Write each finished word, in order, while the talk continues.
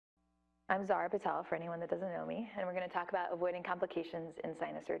I'm Zara Patel, for anyone that doesn't know me, and we're going to talk about avoiding complications in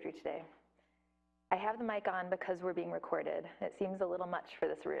sinus surgery today. I have the mic on because we're being recorded. It seems a little much for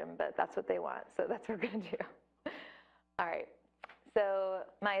this room, but that's what they want, so that's what we're going to do. All right, so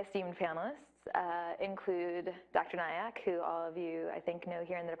my esteemed panelists include Dr. Nayak, who all of you, I think, know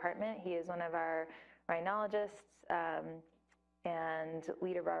here in the department. He is one of our rhinologists and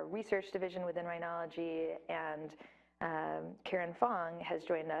leader of our research division within rhinology, and Karen Fong has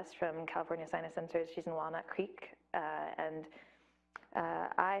joined us from California Sinus Centers. She's in Walnut Creek, and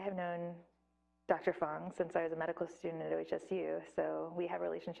I have known Dr. Fong since I was a medical student at OHSU, so we have a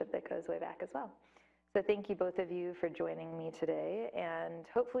relationship that goes way back as well. So thank you, both of you, for joining me today, and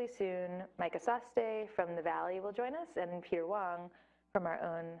hopefully soon Micah Saste from the Valley will join us, and Peter Wong from our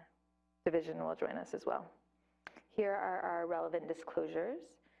own division will join us as well. Here are our relevant disclosures.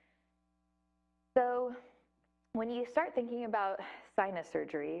 So when you start thinking about sinus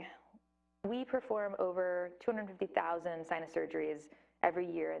surgery, we perform over 250,000 sinus surgeries every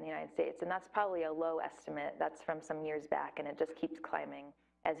year in the United States, and that's probably a low estimate. That's from some years back, and it just keeps climbing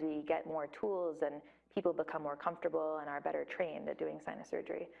as we get more tools and people become more comfortable and are better trained at doing sinus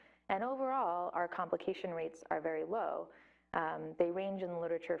surgery. And overall, our complication rates are very low. They range in the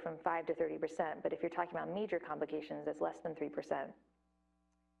literature from 5 to 30%, but if you're talking about major complications, it's less than 3%.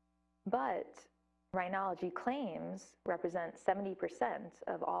 But rhinology claims represent 70%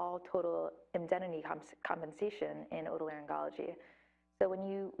 of all total indemnity compensation in otolaryngology. So when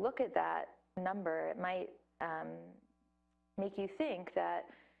you look at that number, it might make you think that,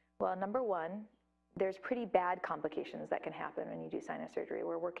 well, number one, there's pretty bad complications that can happen when you do sinus surgery.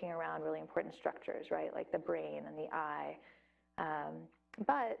 We're working around really important structures, right, like the brain and the eye.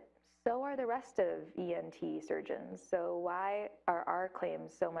 But so are the rest of ENT surgeons. So why are our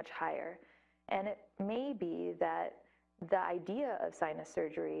claims so much higher? And it may be that the idea of sinus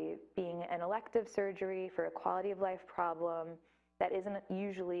surgery being an elective surgery for a quality of life problem that isn't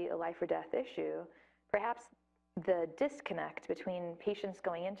usually a life or death issue, perhaps the disconnect between patients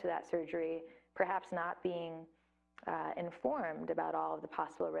going into that surgery perhaps not being informed about all of the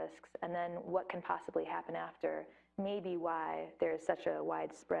possible risks, and then what can possibly happen after may be why there's such a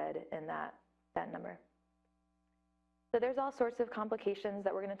widespread in that number. So there's all sorts of complications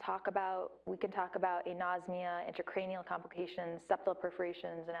that we're going to talk about. We can talk about anosmia, intracranial complications, septal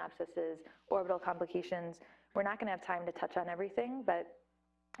perforations and abscesses, orbital complications. We're not going to have time to touch on everything, but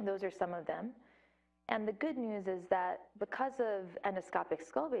those are some of them. And the good news is that because of endoscopic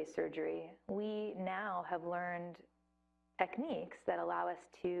skull-base surgery, we now have learned techniques that allow us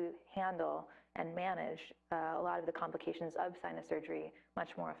to handle and manage a lot of the complications of sinus surgery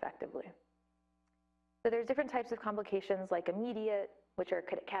much more effectively. So there's different types of complications like immediate, which are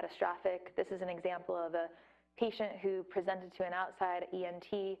catastrophic. This is an example of a patient who presented to an outside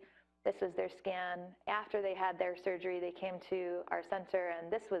ENT. This was their scan. After they had their surgery, they came to our center,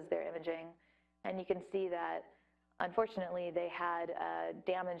 and this was their imaging. And you can see that, unfortunately, they had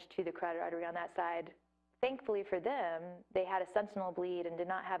damage to the carotid artery on that side. Thankfully for them, they had a sentinel bleed and did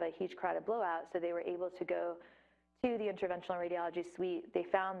not have a huge carotid blowout, so they were able to go to the interventional radiology suite. They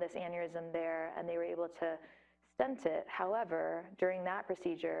found this aneurysm there, and they were able to stent it. However, during that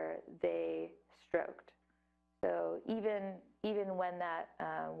procedure, they stroked. So even when that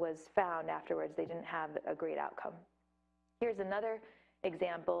was found afterwards, they didn't have a great outcome. Here's another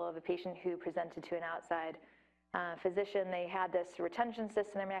example of a patient who presented to an outside physician. They had this retention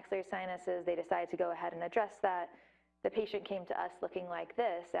cyst in their maxillary sinuses. They decided to go ahead and address that. The patient came to us looking like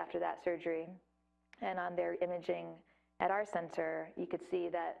this after that surgery. And on their imaging at our center, you could see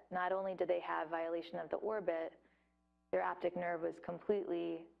that not only did they have violation of the orbit, their optic nerve was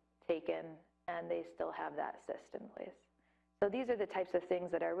completely taken, and they still have that cyst in place. So these are the types of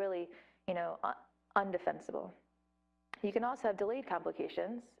things that are really, undefensible. You can also have delayed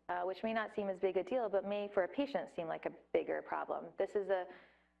complications, which may not seem as big a deal, but may for a patient seem like a bigger problem. This is a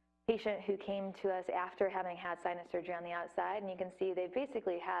patient who came to us after having had sinus surgery on the outside, and you can see they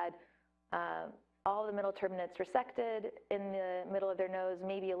basically had all the middle turbinates resected in the middle of their nose,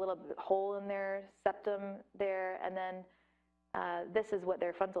 maybe a little hole in their septum there, and then this is what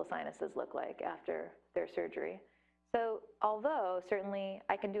their frontal sinuses look like after their surgery. So although certainly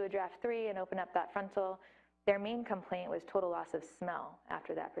I can do a draft 3 and open up that frontal, their main complaint was total loss of smell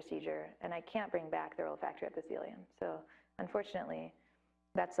after that procedure, and I can't bring back their olfactory epithelium. So unfortunately,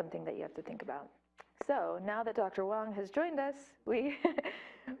 that's something that you have to think about. So now that Dr. Wong has joined us,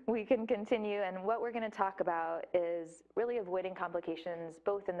 we can continue, and what we're going to talk about is really avoiding complications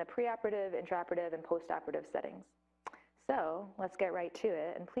both in the preoperative, intraoperative, and postoperative settings. So let's get right to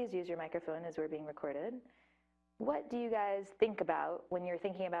it, and please use your microphone as we're being recorded. what do you guys think about when you're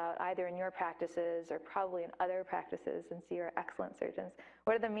thinking about either in your practices or probably in other practices, since you're excellent surgeons?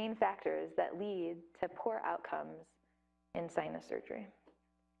 What are the main factors that lead to poor outcomes in sinus surgery?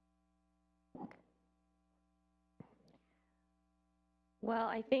 Well,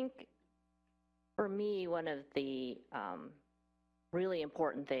 I think for me, one of the really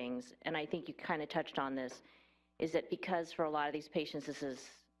important things, and I think you kind of touched on this, is that because for a lot of these patients this is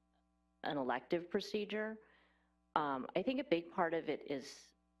an elective procedure, I think a big part of it is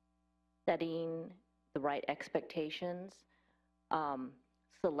setting the right expectations,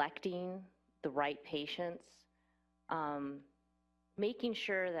 selecting the right patients, making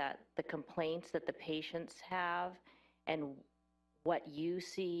sure that the complaints that the patients have and what you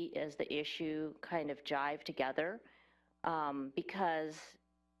see as the issue kind of jive together. Because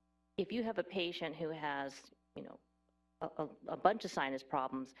if you have a patient who has, you know, a bunch of sinus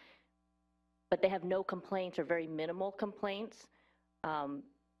problems, but they have no complaints or very minimal complaints,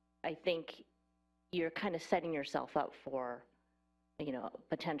 I think you're kind of setting yourself up for, you know,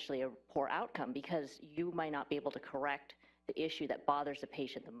 potentially a poor outcome, because you might not be able to correct the issue that bothers the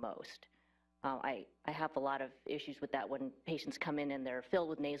patient the most. I have a lot of issues with that when patients come in and they're filled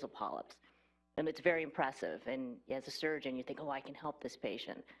with nasal polyps. And it's very impressive. And as a surgeon, you think, oh, I can help this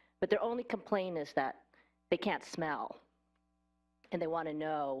patient. But their only complaint is that they can't smell. And they want to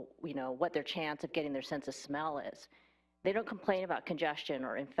know, you know, what their chance of getting their sense of smell is. They don't complain about congestion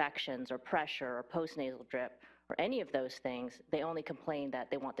or infections or pressure or postnasal drip or any of those things. They only complain that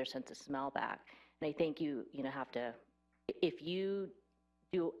they want their sense of smell back. And I think you have to, if you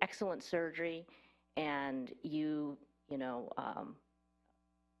do excellent surgery and you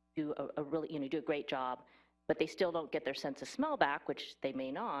do a really, do a great job, but they still don't get their sense of smell back, which they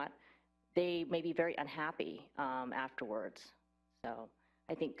may not, they may be very unhappy afterwards. So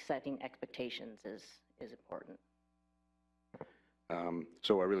I think setting expectations is important.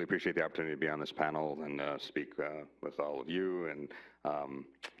 So I really appreciate the opportunity to be on this panel and speak with all of you and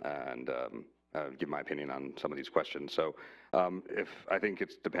give my opinion on some of these questions. So if I think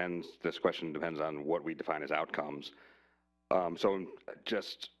this question depends on what we define as outcomes. So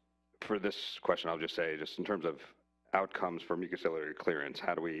just for this question, I'll just say, just in terms of outcomes for mucociliary clearance,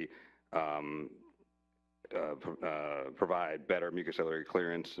 how do we provide better mucociliary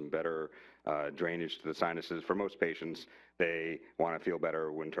clearance and better drainage to the sinuses? For most patients, they want to feel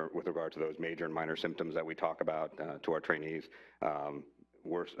better with regard to those major and minor symptoms that we talk about to our trainees.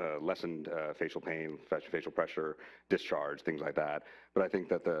 Lessened facial pain, facial pressure, discharge, things like that. But I think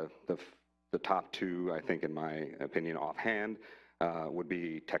that the top two, I think, in my opinion, offhand, would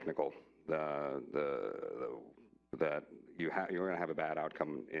be technical. That you're going to have a bad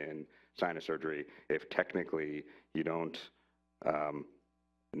outcome in sinus surgery if technically you don't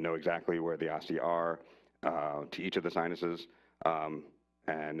know exactly where the ostia are to each of the sinuses,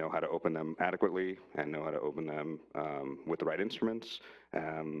 and know how to open them adequately and know how to open them with the right instruments,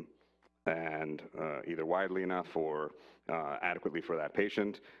 and either widely enough or adequately for that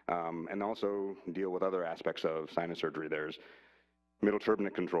patient, and also deal with other aspects of sinus surgery. There's middle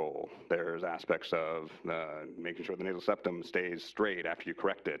turbinate control. There's aspects of making sure the nasal septum stays straight after you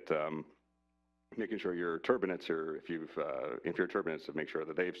correct it. Making sure your turbinates are, if your turbinates, to make sure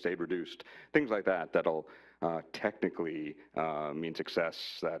that they've stayed reduced. Things like that, that'll technically mean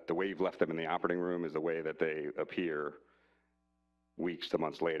success, that the way you've left them in the operating room is the way that they appear weeks to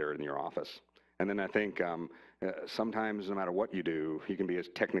months later in your office. And then I think sometimes, no matter what you do, you can be as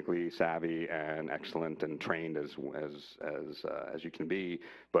technically savvy and excellent and trained as you can be,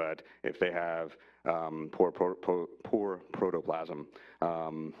 but if they have poor protoplasm,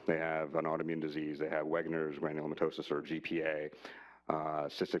 they have an autoimmune disease, they have Wegener's granulomatosis or GPA,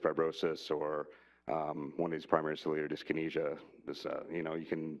 cystic fibrosis, or one of these primary ciliary dyskinesia. This, you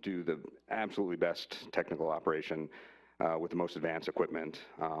can do the absolutely best technical operation with the most advanced equipment,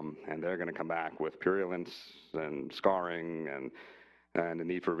 and they're going to come back with purulence and scarring and the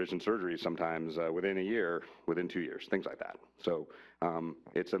need for revision surgery sometimes within a year, within 2 years, things like that. So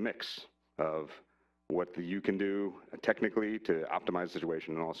it's a mix of what you can do technically to optimize the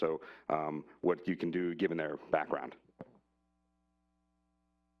situation, and also what you can do given their background.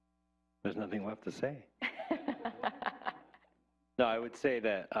 There's nothing left to say. No, I would say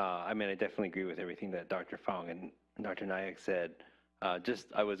that, I definitely agree with everything that Dr. Fong and Dr. Nayak said.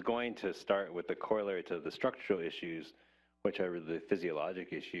 I was going to start with the corollary to the structural issues, which are the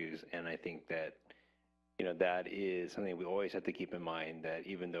physiologic issues, and I think that, that is something we always have to keep in mind, that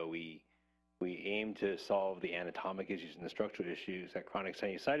even though we aim to solve the anatomic issues and the structural issues, that chronic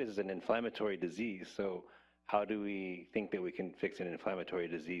sinusitis is an inflammatory disease. So how do we think that we can fix an inflammatory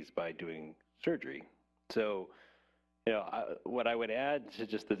disease by doing surgery? So What I would add to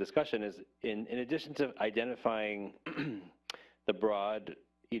just the discussion is, in addition to identifying the broad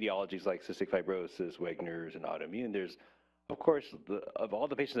etiologies like cystic fibrosis, Wegener's, and autoimmune, there's, of course, of all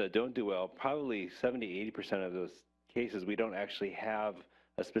the patients that don't do well, probably 70–80% of those cases, we don't actually have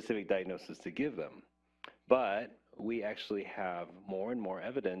a specific diagnosis to give them. But we actually have more and more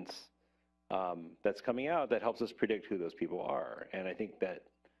evidence that's coming out that helps us predict who those people are. And I think that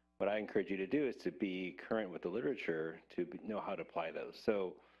what I encourage you to do is to be current with the literature to know how to apply those.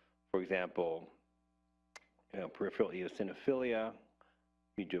 So, for example, peripheral eosinophilia,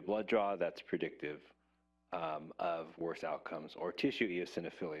 if you do a blood draw, that's predictive of worse outcomes, or tissue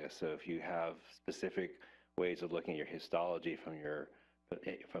eosinophilia. So if you have specific ways of looking at your histology from your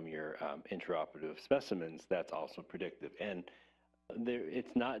intraoperative specimens, that's also predictive. And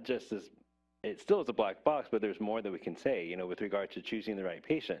it's not just as, it still is a black box, but there's more that we can say, with regard to choosing the right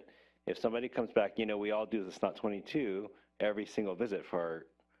patient. If somebody comes back, we all do the SNOT-22 every single visit for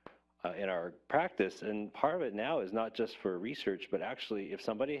in our practice, and part of it now is not just for research, but actually if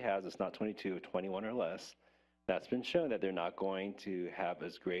somebody has a SNOT-22 of 21 or less, that's been shown that they're not going to have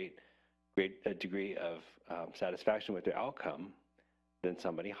as great a degree of satisfaction with their outcome than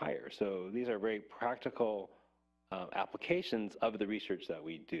somebody higher. So these are very practical applications of the research that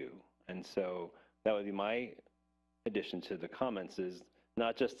we do. And so that would be my addition to the comments, is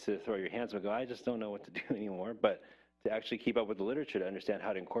not just to throw your hands up and go, I just don't know what to do anymore, but to actually keep up with the literature to understand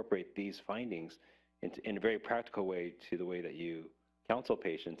how to incorporate these findings in a very practical way to the way that you counsel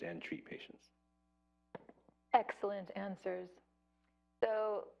patients and treat patients. Excellent answers.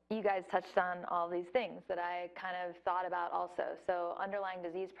 So you guys touched on all these things that I kind of thought about also. So underlying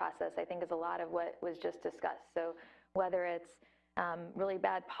disease process, I think, is a lot of what was just discussed. So whether it's really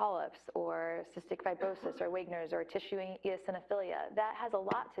bad polyps or cystic fibrosis or Wegener's or tissue eosinophilia, that has a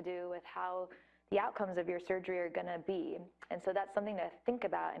lot to do with how the outcomes of your surgery are going to be. And so that's something to think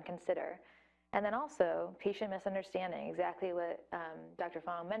about and consider. And then also patient misunderstanding, exactly what Dr.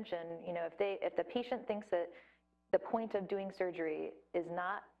 Fong mentioned. If the patient thinks that the point of doing surgery is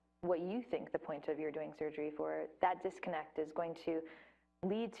not what you think the point of your doing surgery for, that disconnect is going to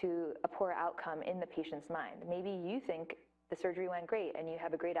lead to a poor outcome in the patient's mind. Maybe you think the surgery went great and you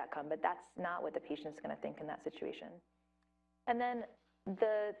have a great outcome, but that's not what the patient's going to think in that situation. And then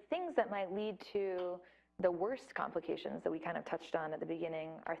the things that might lead to the worst complications that we kind of touched on at the beginning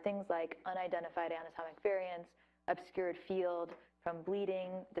are things like unidentified anatomic variants, obscured field from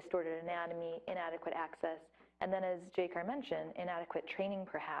bleeding, distorted anatomy, inadequate access, and then, as J.Car mentioned, inadequate training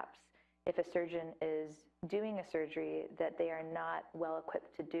perhaps. If a surgeon is doing a surgery that they are not well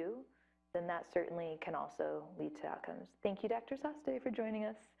equipped to do, then that certainly can also lead to outcomes. Thank you, Dr. Saste, for joining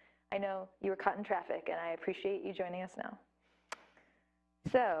us. I know you were caught in traffic, and I appreciate you joining us now.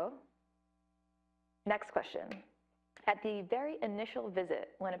 So, next question. At the very initial visit,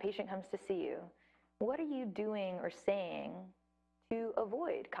 when a patient comes to see you, what are you doing or saying to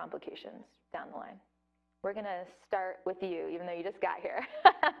avoid complications down the line? We're going to start with you, even though you just got here,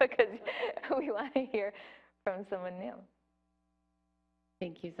 because we want to hear from someone new.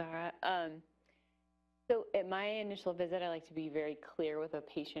 Thank you, Zara. So at my initial visit, I like to be very clear with a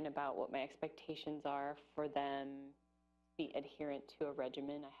patient about what my expectations are for them to be adherent to a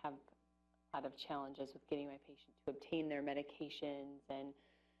regimen. I have a lot of challenges with getting my patient to obtain their medications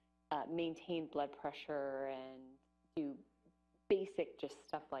and maintain blood pressure and do basic just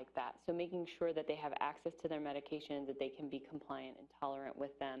stuff like that. So making sure that they have access to their medications, that they can be compliant and tolerant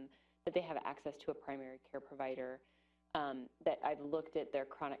with them, that they have access to a primary care provider, that I've looked at their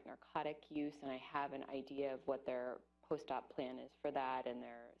chronic narcotic use and I have an idea of what their post-op plan is for that, and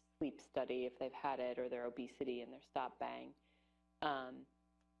their sleep study if they've had it, or their obesity and their stop bang.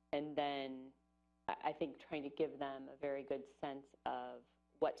 And then I think trying to give them a very good sense of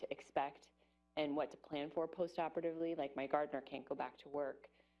what to expect and what to plan for post-operatively. Like my gardener can't go back to work,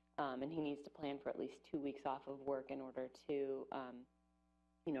 and he needs to plan for at least 2 weeks off of work in order to,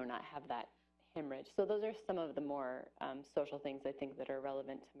 not have that hemorrhage. So those are some of the more social things I think that are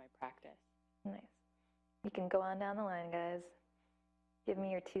relevant to my practice. Nice. You can go on down the line, guys. Give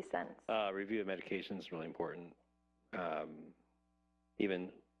me your 2 cents. Review of medications is really important. Even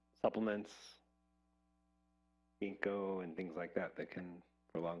supplements, ginkgo and things like that can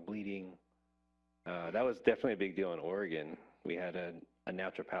prolong bleeding. That was definitely a big deal in Oregon. We had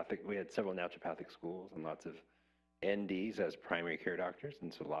we had several naturopathic schools and lots of NDs as primary care doctors,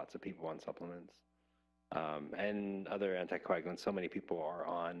 and so lots of people on supplements and other anticoagulants. So many people are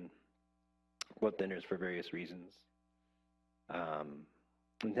on blood thinners for various reasons.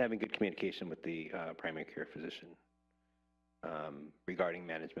 And having good communication with the primary care physician regarding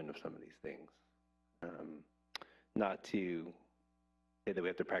management of some of these things. not to say that we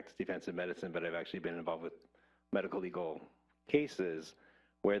have to practice defensive medicine, but I've actually been involved with medical legal cases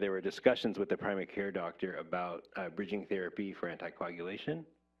where there were discussions with the primary care doctor about bridging therapy for anticoagulation.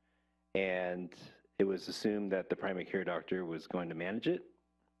 And it was assumed that the primary care doctor was going to manage it.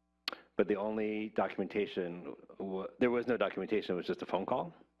 But the only documentation, there was no documentation, it was just a phone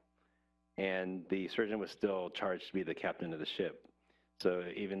call. And the surgeon was still charged to be the captain of the ship. So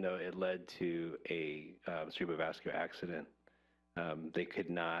even though it led to a cerebrovascular accident, they could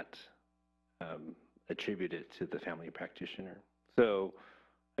not attribute it to the family practitioner. So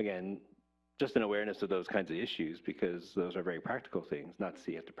again, just an awareness of those kinds of issues, because those are very practical things. Not to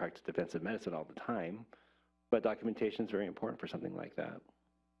say you have to practice defensive medicine all the time, but documentation is very important for something like that.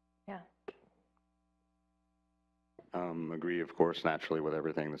 Yeah. Agree, of course, naturally with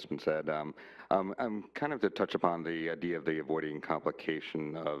everything that's been said. I'm kind of to touch upon the idea of the avoiding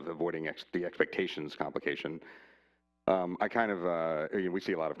complication, of avoiding the expectations complication. I kind of, we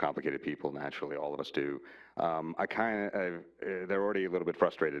see a lot of complicated people, naturally, all of us do. They're already a little bit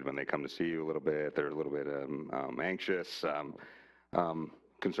frustrated when they come to see you a little bit. They're a little bit anxious,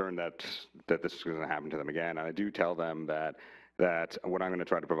 concerned that this is going to happen to them again. And I do tell them that what I'm going to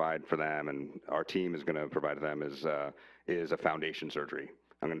try to provide for them, and our team is going to provide to them, is a foundation surgery.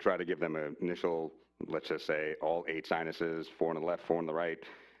 I'm going to try to give them an initial, let's just say, all 8 sinuses, 4 on the left, 4 on the right,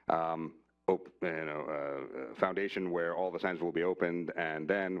 foundation where all the sinuses will be opened, and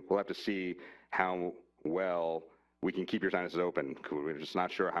then we'll have to see how well we can keep your sinuses open. We're just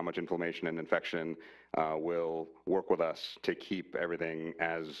not sure how much inflammation and infection will work with us to keep everything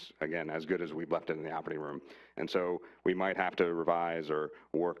as good as we've left it in the operating room. And so we might have to revise or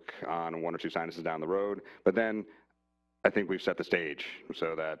work on 1 or 2 sinuses down the road, but then I think we've set the stage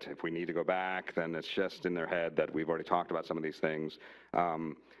so that if we need to go back, then it's just in their head that we've already talked about some of these things.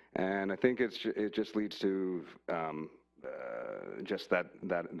 And I think it just leads to just that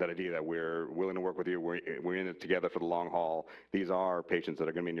idea that we're willing to work with you. We're in it together for the long haul. These are patients that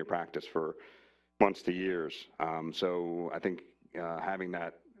are going to be in your practice for months to years. So I think having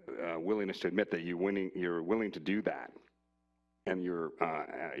that willingness to admit that you're willing to do that, and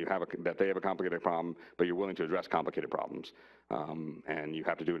that they have a complicated problem, but you're willing to address complicated problems, and you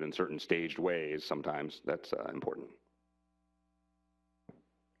have to do it in certain staged ways. Sometimes that's important.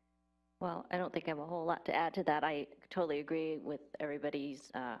 Well, I don't think I have a whole lot to add to that. I totally agree with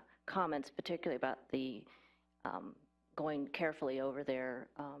everybody's comments, particularly about the going carefully over their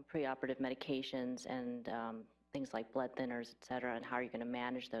preoperative medications and things like blood thinners, et cetera, and how are you going to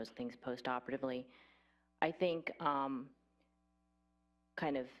manage those things postoperatively. I think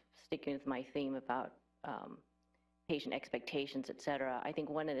kind of sticking with my theme about patient expectations, et cetera, I think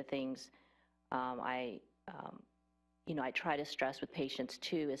one of the things I try to stress with patients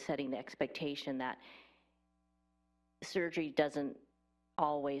too is setting the expectation that surgery doesn't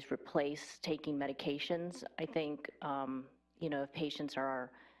always replace taking medications. I think, if patients are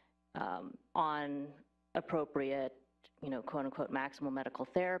on appropriate, quote unquote, maximal medical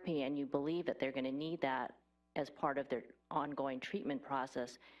therapy, and you believe that they're going to need that as part of their ongoing treatment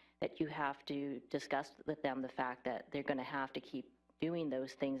process, that you have to discuss with them the fact that they're going to have to keep doing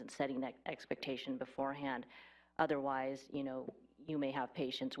those things and setting that expectation beforehand. Otherwise, you may have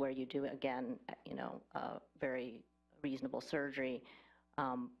patients where you do, again, very reasonable surgery,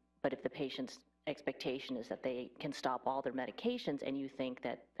 but if the patient's expectation is that they can stop all their medications and you think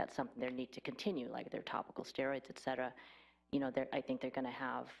that that's something they need to continue, like their topical steroids, et cetera, I think they're going to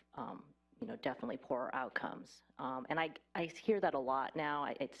have, definitely poorer outcomes. And I hear that a lot now.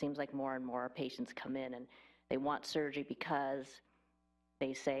 It seems like more and more patients come in and they want surgery because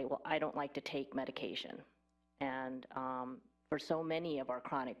they say, well, I don't like to take medication. And for so many of our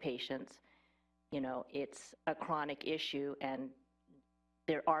chronic patients, it's a chronic issue, and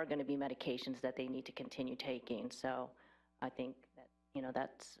there are going to be medications that they need to continue taking. So I think that,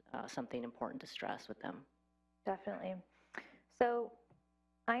 that's something important to stress with them. Definitely. So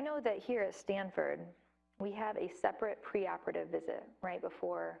I know that here at Stanford, we have a separate preoperative visit right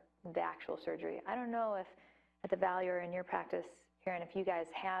before the actual surgery. I don't know if at the Valley or in your practice, Karen, if you guys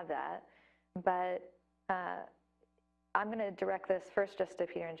have that, but I'm going to direct this first just to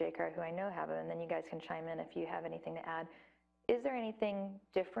Peter and J-Car, who I know have them, and then you guys can chime in if you have anything to add. Is there anything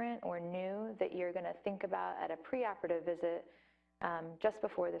different or new that you're going to think about at a preoperative visit just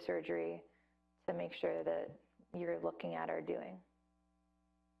before the surgery to make sure that you're looking at or doing?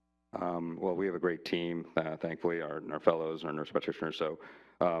 Well, we have a great team, thankfully, our fellows, our nurse practitioners, so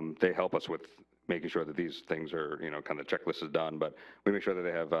they help us with making sure that these things are, kind of checklist is done, but we make sure that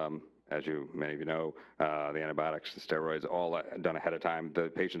they have, as many of you know, the antibiotics, the steroids, all done ahead of time. The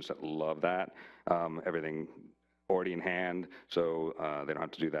patients that love that, everything already in hand, so they don't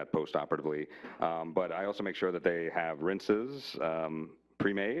have to do that post-operatively. But I also make sure that they have rinses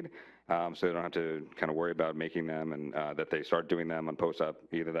pre-made, so they don't have to kind of worry about making them, and that they start doing them on post-op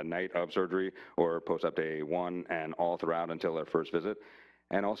either the night of surgery or post-op day 1 and all throughout until their first visit.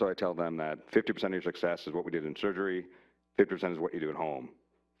 And also I tell them that 50% of your success is what we did in surgery, 50% is what you do at home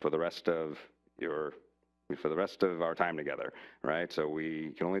for the rest of our time together, right? So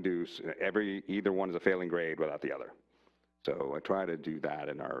we can only do either one is a failing grade without the other. So I try to do that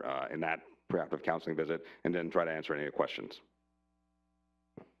in our in that preoperative counseling visit, and then try to answer any questions.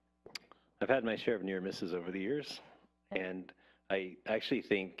 I've had my share of near misses over the years, and I actually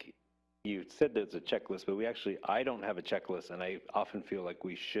think you said there's a checklist, but I don't have a checklist, and I often feel like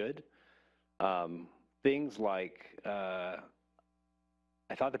we should. Things like, I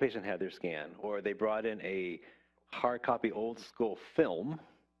thought the patient had their scan, or they brought in a hard copy old school film,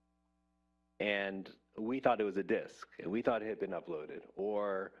 and we thought it was a disc, and we thought it had been uploaded,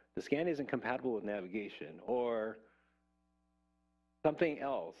 or the scan isn't compatible with navigation, or something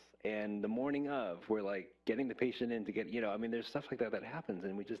else. And the morning of, we're like getting the patient in to get, I mean, there's stuff like that that happens,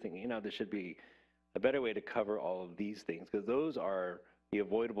 and we just think, there should be a better way to cover all of these things, because those are the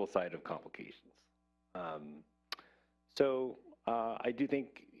avoidable side of complications. I do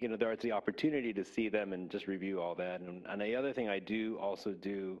think, there's the opportunity to see them and just review all that. And the other thing I do also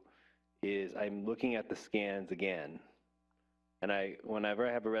do is I'm looking at the scans again. And whenever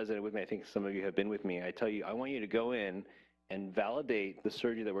I have a resident with me, I think some of you have been with me, I tell you, I want you to go in and validate the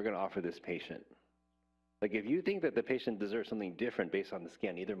surgery that we're going to offer this patient. Like, if you think that the patient deserves something different based on the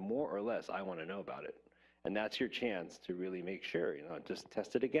scan, either more or less, I want to know about it. And that's your chance to really make sure, just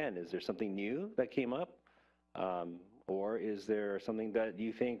test it again. Is there something new that came up? Or is there something that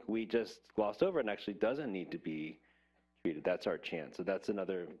you think we just glossed over and actually doesn't need to be treated? That's our chance. So that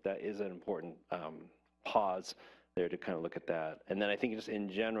is an important pause there to kind of look at that. And then I think just in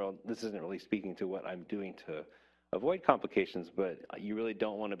general, this isn't really speaking to what I'm doing to avoid complications, but you really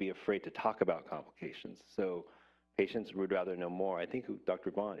don't want to be afraid to talk about complications. So patients would rather know more. I think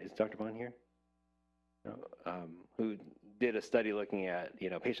Dr. Bond, is Dr. Bond here? Who did a study looking at,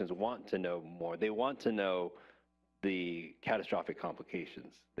 patients want to know more. They want to know the catastrophic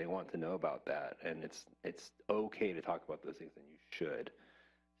complications. They want to know about that, and it's okay to talk about those things, and you should.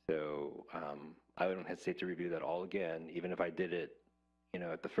 So I wouldn't hesitate to review that all again, even if I did it,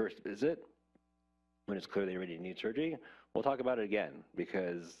 at the first visit, when it's clear they already need surgery. We'll talk about it again,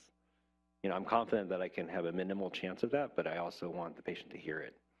 because, I'm confident that I can have a minimal chance of that, but I also want the patient to hear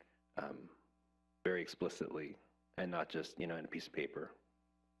it very explicitly, and not just, in a piece of paper.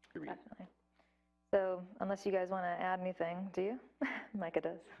 Definitely. So unless you guys want to add anything, do you? Micah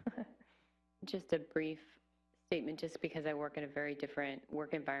does. Just a brief statement, just because I work in a very different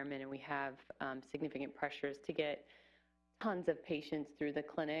work environment, and we have significant pressures to get tons of patients through the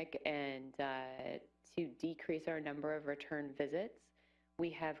clinic, and to decrease our number of return visits, we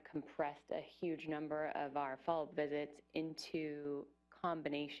have compressed a huge number of our follow-up visits into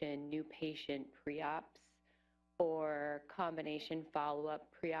combination new patient pre-ops or combination follow-up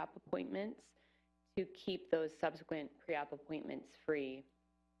pre-op appointments to keep those subsequent pre-op appointments free,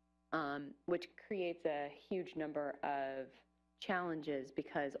 which creates a huge number of challenges,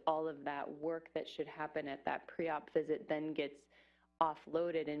 because all of that work that should happen at that pre-op visit then gets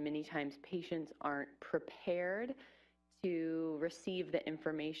offloaded, and many times patients aren't prepared to receive the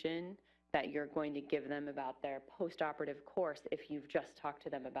information that you're going to give them about their post-operative course if you've just talked to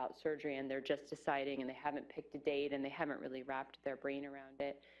them about surgery and they're just deciding and they haven't picked a date and they haven't really wrapped their brain around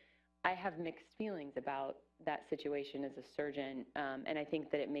it. I have mixed feelings about that situation as a surgeon, and I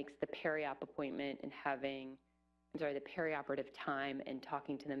think that it makes the peri-op appointment and the perioperative time and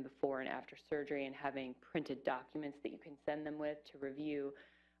talking to them before and after surgery and having printed documents that you can send them with to review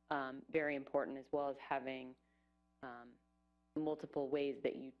very important, as well as having multiple ways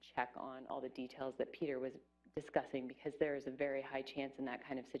that you check on all the details that Peter was discussing, because there is a very high chance in that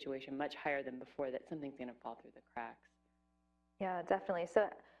kind of situation, much higher than before, that something's going to fall through the cracks. Yeah, definitely. So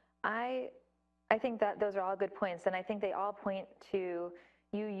I think that those are all good points, and I think they all point to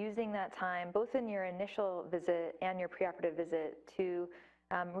you using that time, both in your initial visit and your preoperative visit, to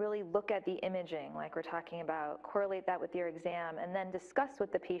really look at the imaging, like we're talking about, correlate that with your exam, and then discuss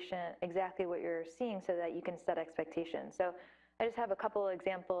with the patient exactly what you're seeing so that you can set expectations. So I just have a couple of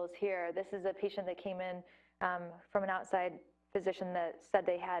examples here. This is a patient that came in from an outside physician that said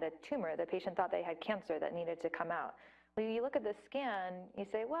they had a tumor. The patient thought they had cancer that needed to come out. When you look at the scan, you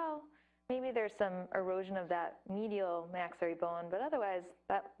say, well, maybe there's some erosion of that medial maxillary bone, but otherwise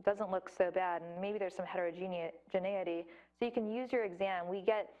that doesn't look so bad, and maybe there's some heterogeneity. So you can use your exam. We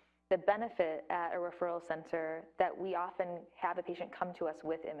get the benefit at a referral center that we often have a patient come to us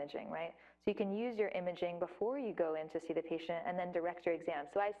with imaging, right? So you can use your imaging before you go in to see the patient and then direct your exam.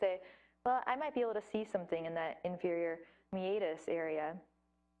 So I say, well, I might be able to see something in that inferior meatus area.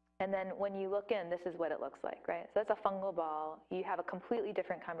 And then when you look in, this is what it looks like, right? So that's a fungal ball. You have a completely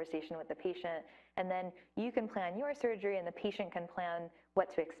different conversation with the patient. And then you can plan your surgery and the patient can plan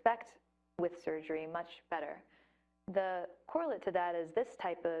what to expect with surgery much better. The correlate to that is this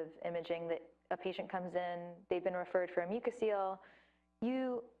type of imaging that a patient comes in, they've been referred for a mucocele,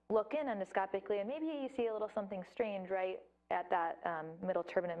 you look in endoscopically and maybe you see a little something strange right at that middle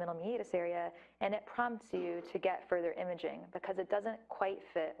turbinate, middle meatus area, and it prompts you to get further imaging because it doesn't quite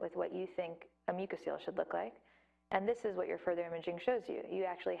fit with what you think a mucocele should look like. And this is what your further imaging shows you. You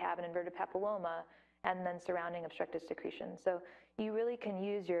actually have an inverted papilloma and then surrounding obstructive secretion. So you really can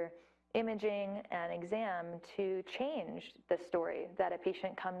use your imaging and exam to change the story that a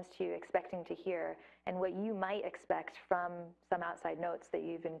patient comes to you expecting to hear and what you might expect from some outside notes that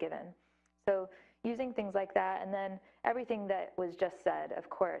you've been given. So using things like that, and then everything that was just said, of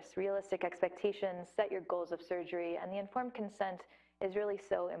course, realistic expectations, set your goals of surgery, and the informed consent is really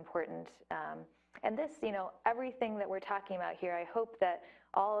so important. And this, everything that we're talking about here, I hope that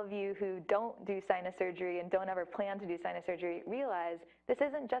all of you who don't do sinus surgery and don't ever plan to do sinus surgery realize this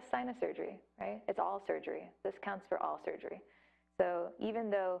isn't just sinus surgery, right? It's all surgery. This counts for all surgery. So even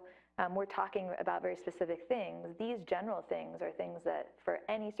though we're talking about very specific things, these general things are things that for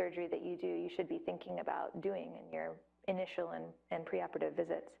any surgery that you do, you should be thinking about doing in your initial and preoperative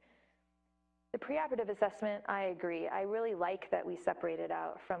visits. The preoperative assessment, I agree. I really like that we separate it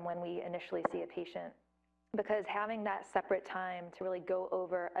out from when we initially see a patient, because having that separate time to really go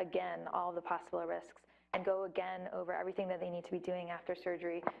over again all the possible risks and go again over everything that they need to be doing after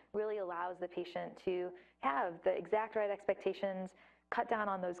surgery really allows the patient to have the exact right expectations, cut down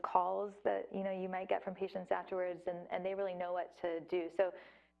on those calls that you might get from patients afterwards, and they really know what to do. So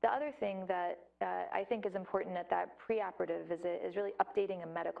the other thing that I think is important at that preoperative visit is really updating a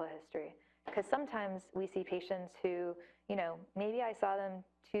medical history. Because sometimes we see patients who, maybe I saw them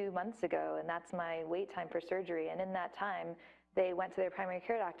 2 months ago and that's my wait time for surgery. And in that time, they went to their primary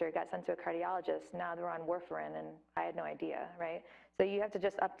care doctor, got sent to a cardiologist. Now they're on warfarin and I had no idea, right? So you have to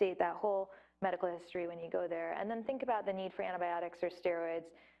just update that whole medical history when you go there. And then think about the need for antibiotics or steroids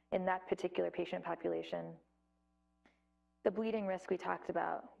in that particular patient population. The bleeding risk we talked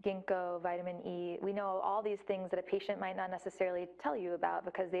about, ginkgo, vitamin E, we know all these things that a patient might not necessarily tell you about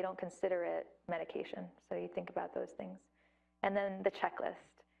because they don't consider it medication. So you think about those things. And then the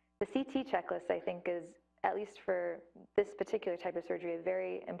checklist. The CT checklist, I think, is, at least for this particular type of surgery, a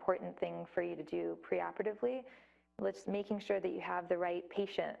very important thing for you to do preoperatively. Just making sure that you have the right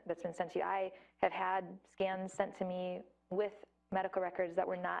patient that's been sent to you. I have had scans sent to me with medical records that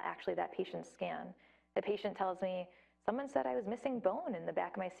were not actually that patient's scan. The patient tells me, someone said I was missing bone in the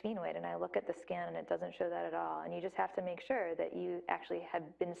back of my sphenoid, and I look at the scan and it doesn't show that at all. And you just have to make sure that you actually have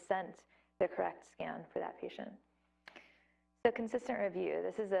been sent the correct scan for that patient. So consistent review.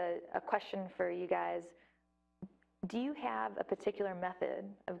 This is a question for you guys. Do you have a particular method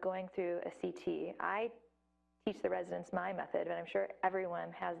of going through a CT? I teach the residents my method, but I'm sure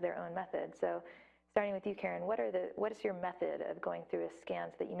everyone has their own method. So starting with you, Karen, what is your method of going through a scan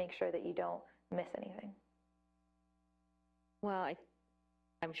so that you make sure that you don't miss anything? Well,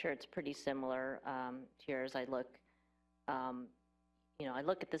 I'm sure it's pretty similar to yours. I look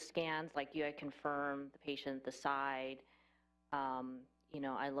at the scans like you. I confirm the patient, the side.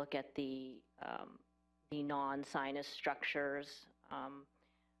 I look at the non-sinus structures.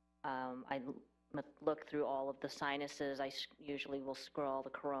 I look through all of the sinuses. I usually will scroll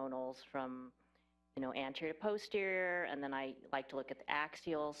the coronals from, anterior to posterior, and then I like to look at the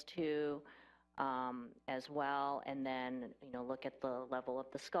axials too. As well, and then look at the level of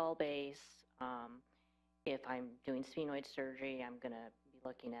the skull base. If I'm doing sphenoid surgery, I'm going to be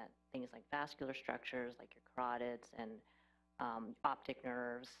looking at things like vascular structures, like your carotids and optic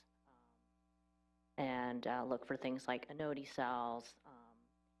nerves, and look for things like anode cells,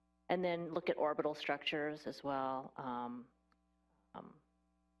 and then look at orbital structures as well,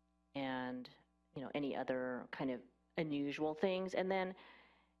 and any other kind of unusual things, and then.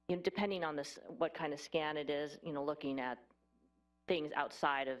 Depending on what kind of scan it is, looking at things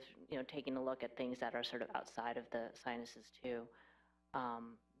outside of, taking a look at things that are sort of outside of the sinuses too.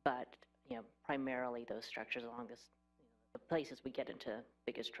 But, primarily those structures along the places we get into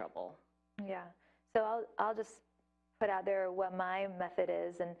biggest trouble. Yeah. So I'll just put out there what my method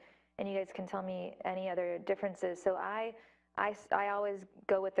is, and you guys can tell me any other differences. So I always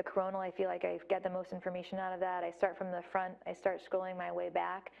go with the coronal. I feel like I get the most information out of that. I start from the front. I start scrolling my way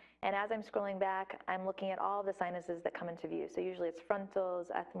back. And as I'm scrolling back, I'm looking at all the sinuses that come into view. So usually it's frontals,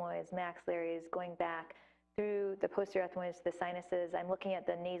 ethmoids, maxillaries, going back through the posterior ethmoids to the sinuses. I'm looking at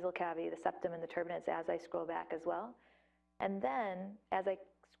the nasal cavity, the septum, and the turbinates as I scroll back as well. And then as I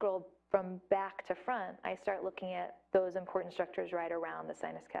scroll from back to front, I start looking at those important structures right around the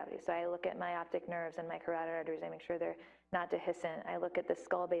sinus cavity. So I look at my optic nerves and my carotid arteries. I make sure they're not dehiscent. I look at the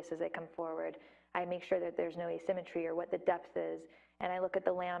skull base as they come forward. I make sure that there's no asymmetry or what the depth is. And I look at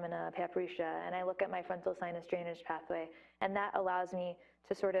the lamina, papuretia, and I look at my frontal sinus drainage pathway. And that allows me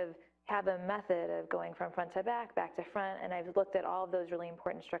to sort of have a method of going from front to back to front. And I've looked at all of those really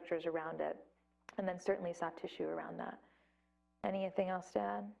important structures around it. And then certainly soft tissue around that. Anything else to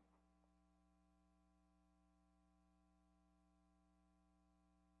add?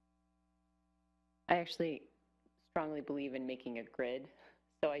 I actually strongly believe in making a grid.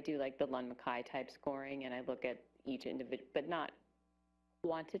 So I do like the Lund-Mackay type scoring, and I look at each individual, but not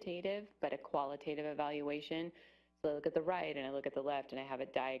quantitative, but a qualitative evaluation. So I look at the right and I look at the left, and I have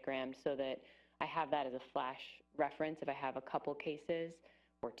it diagrammed so that I have that as a flash reference. If I have a couple cases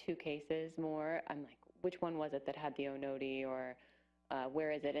or two cases more, I'm like, which one was it that had the onodi, or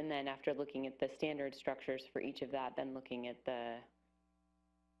where is it? And then after looking at the standard structures for each of that, then looking at the,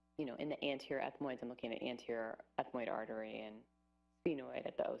 in the anterior ethmoids, I'm looking at anterior ethmoid artery and sphenoid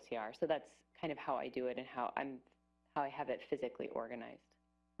at the OCR. So that's kind of how I do it and how I have it physically organized.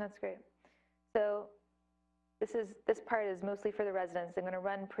 That's great. So this part is mostly for the residents. I'm going to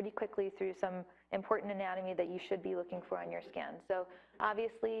run pretty quickly through some important anatomy that you should be looking for on your scan. So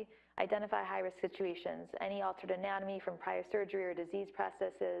obviously, identify high-risk situations, any altered anatomy from prior surgery or disease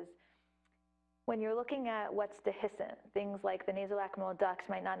processes. When you're looking at what's dehiscent, things like the nasolacrimal duct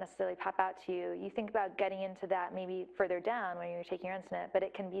might not necessarily pop out to you. You think about getting into that maybe further down when you're taking your insulin, but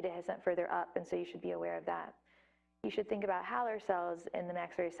it can be dehiscent further up, and so you should be aware of that. You should think about Haller cells in the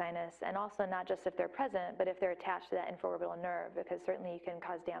maxillary sinus, and also not just if they're present, but if they're attached to that infraorbital nerve, because certainly you can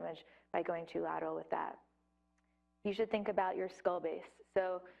cause damage by going too lateral with that. You should think about your skull base.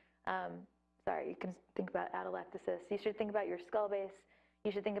 So, you can think about atelectasis. You should think about your skull base.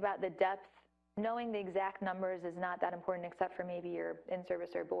 You should think about the depth. Knowing the exact numbers is not that important, except for maybe your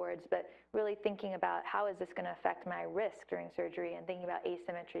in-service or boards, but really thinking about how is this going to affect my risk during surgery, and thinking about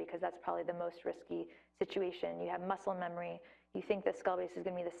asymmetry, because that's probably the most risky situation. You have muscle memory. You think the skull base is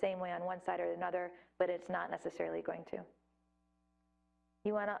going to be the same way on one side or another, but it's not necessarily going to.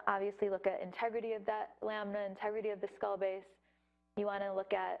 You want to obviously look at integrity of that lamina, integrity of the skull base. You want to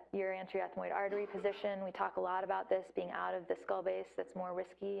look at your anterior ethmoid artery position. We talk a lot about this being out of the skull base. That's more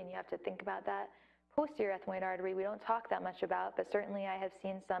risky, and you have to think about that. Posterior ethmoid artery, we don't talk that much about, but certainly I have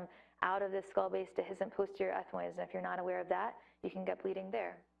seen some out of the skull base dehiscent posterior ethmoids, and if you're not aware of that, you can get bleeding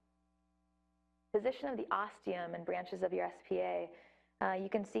there. Position of the ostium and branches of your SPA. You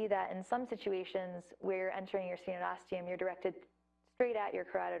can see that in some situations where you're entering your sphenoid-ostium, you're directed straight at your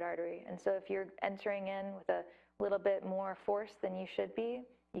carotid artery. And so if you're entering in with a little bit more force than you should be,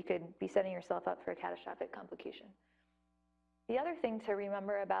 you could be setting yourself up for a catastrophic complication. The other thing to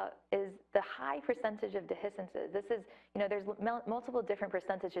remember about is the high percentage of dehiscences. This is, there's multiple different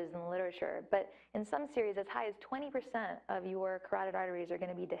percentages in the literature, but in some series as high as 20% of your carotid arteries are going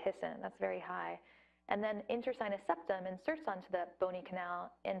to be dehiscent. That's very high. And then intersinus septum inserts onto the bony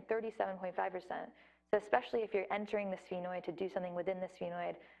canal in 37.5%. So especially if you're entering the sphenoid to do something within the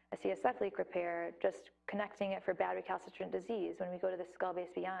sphenoid, a CS leak repair, just connecting it for bad recalcitrant disease, when we go to the skull base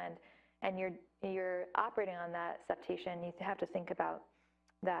beyond, and you're operating on that septation, you have to think about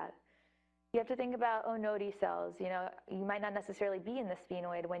that. You have to think about onodi cells. You might not necessarily be in the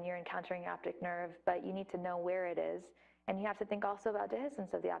sphenoid when you're encountering your optic nerve, but you need to know where it is. And you have to think also about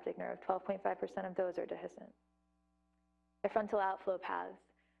dehiscence of the optic nerve. 12.5% of those are dehiscent. The frontal outflow paths.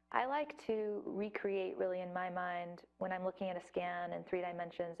 I like to recreate, really, in my mind, when I'm looking at a scan in 3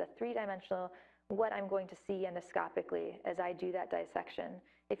 dimensions, a 3-dimensional, what I'm going to see endoscopically as I do that dissection.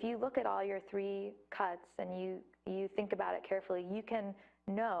 If you look at all your 3 cuts and you think about it carefully, you can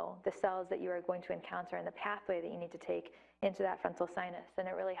know the cells that you are going to encounter and the pathway that you need to take into that frontal sinus. And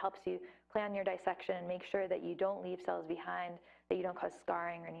it really helps you plan your dissection and make sure that you don't leave cells behind, that you don't cause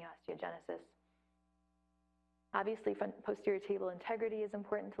scarring or any osteogenesis. Obviously, posterior table integrity is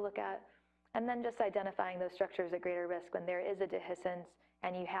important to look at. And then just identifying those structures at greater risk when there is a dehiscence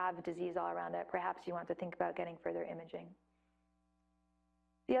and you have disease all around it. Perhaps you want to think about getting further imaging.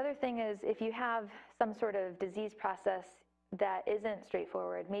 The other thing is, if you have some sort of disease process that isn't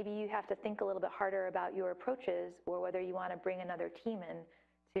straightforward, maybe you have to think a little bit harder about your approaches, or whether you want to bring another team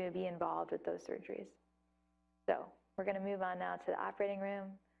in to be involved with those surgeries. So we're going to move on now to the operating room.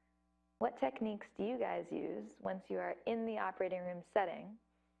 What techniques do you guys use once you are in the operating room setting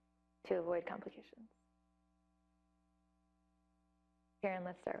to avoid complications? Karen,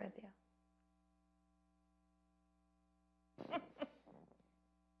 let's start with you.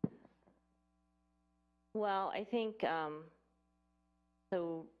 Well, I think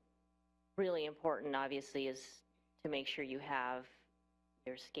so really important, obviously, is to make sure you have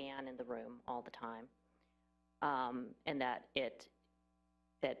your scan in the room all the time, and that it's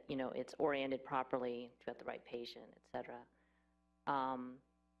oriented properly to the right patient, et cetera.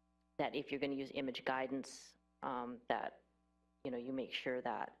 That if you're going to use image guidance, that you make sure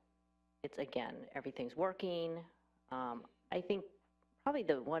that it's, again, everything's working. I think probably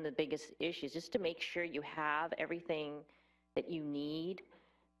one of the biggest issues is to make sure you have everything that you need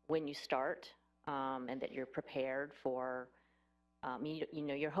when you start, and that you're prepared for,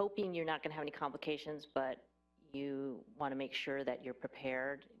 you're hoping you're not going to have any complications, but you want to make sure that you're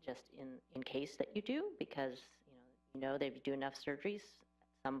prepared just in case that you do, because that if you do enough surgeries,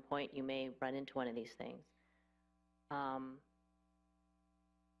 at some point you may run into one of these things.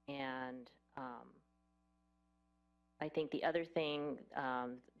 I think the other thing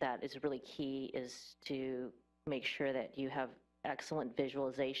that is really key is to make sure that you have excellent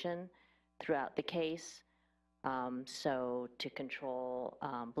visualization throughout the case. So to control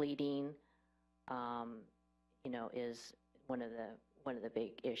bleeding, is one of the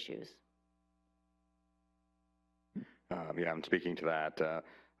big issues. Yeah, I'm speaking to that.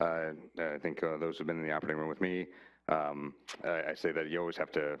 I think those who've been in the operating room with me, I say that you always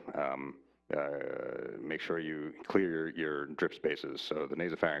have to make sure you clear your drip spaces. So the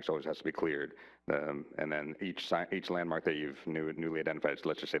nasopharynx always has to be cleared. And then each landmark that you've newly identified, so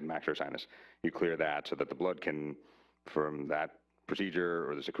let's just say the maxillary sinus, you clear that so that the blood can, from that procedure,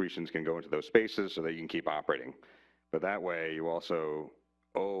 or the secretions can go into those spaces so that you can keep operating. But that way you also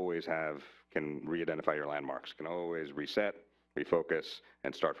always can re-identify your landmarks, can always reset, refocus,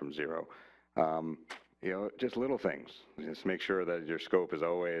 and start from zero. Just little things. Just make sure that your scope is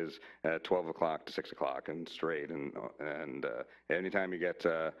always at 12 o'clock to 6 o'clock and straight. And anytime you get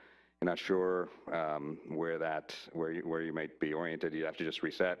you're not sure where you might be oriented, you have to just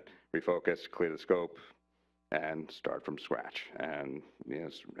reset, refocus, clear the scope, and start from scratch. And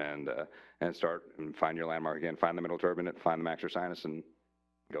start and find your landmark again. Find the middle turbinate, find the maxillary sinus, and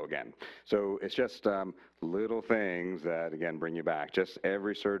go again. So it's just little things that, again, bring you back. Just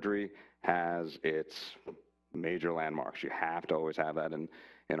every surgery has its major landmarks. You have to always have that in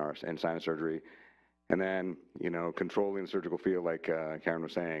sinus surgery. And then, controlling the surgical field, like Karen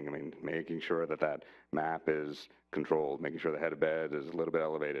was saying, I mean, making sure that map is controlled, making sure the head of bed is a little bit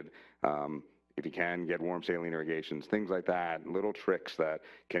elevated. If you can, get warm saline irrigations, things like that, little tricks that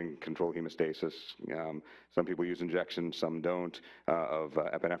can control hemostasis. Some people use injections, some don't, of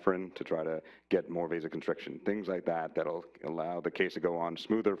epinephrine to try to get more vasoconstriction. Things like that that'll allow the case to go on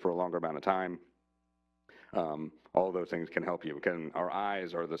smoother for a longer amount of time. All those things can help you. Our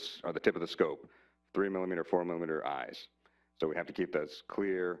eyes are the tip of the scope, 3 millimeter, 4 millimeter eyes. So we have to keep those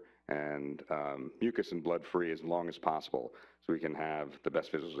clear and mucus and blood free as long as possible, so we can have the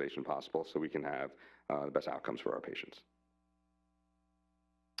best visualization possible, so we can have the best outcomes for our patients.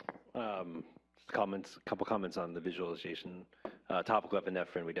 A couple comments on the visualization. Topical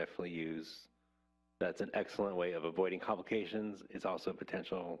epinephrine we definitely use. That's an excellent way of avoiding complications. It's also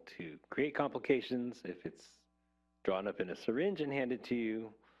potential to create complications if it's drawn up in a syringe and handed to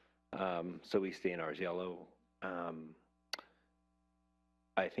you. So we stain ours yellow.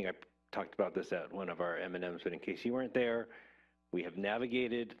 I think I talked about this at one of our M&Ms, but in case you weren't there, we have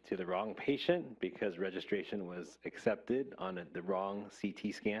navigated to the wrong patient because registration was accepted on the wrong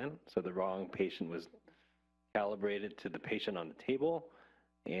CT scan. So the wrong patient was calibrated to the patient on the table,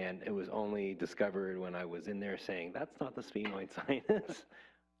 and it was only discovered when I was in there saying, that's not the sphenoid sinus.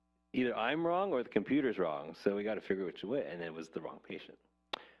 Either I'm wrong or the computer's wrong, so we got to figure which way, and it was the wrong patient.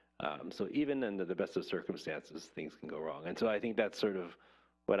 So even under the best of circumstances, things can go wrong. And so I think that's sort of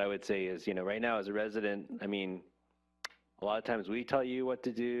what I would say is, right now as a resident, I mean, a lot of times we tell you what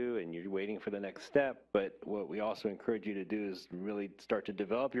to do and you're waiting for the next step, but what we also encourage you to do is really start to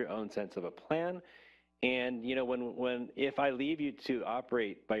develop your own sense of a plan. And, if I leave you to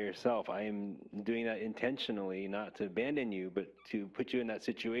operate by yourself, I am doing that intentionally, not to abandon you, but to put you in that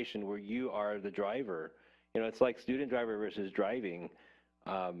situation where you are the driver. It's like student driver versus driving.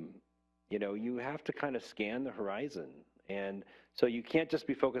 You have to kind of scan the horizon. And so you can't just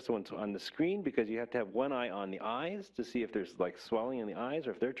be focused on the screen, because you have to have one eye on the eyes to see if there's like swelling in the eyes,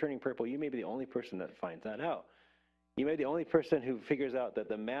 or if they're turning purple. You may be the only person that finds that out. You may be the only person who figures out that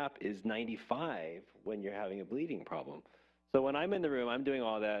the map is 95 when you're having a bleeding problem. So when I'm in the room, I'm doing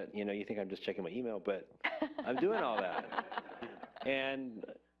all that. You think I'm just checking my email, but I'm doing all that. And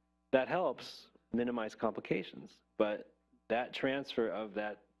that helps minimize complications. But that transfer of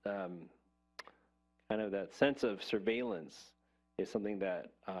that kind of that sense of surveillance is something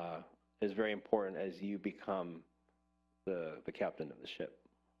that is very important as you become the captain of the ship.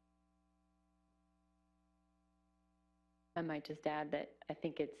 I might just add that I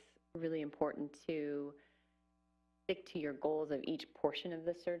think it's really important to stick to your goals of each portion of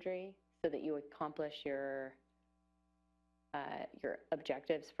the surgery so that you accomplish your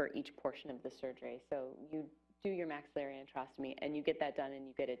objectives for each portion of the surgery. So you do your maxillary antrostomy and you get that done and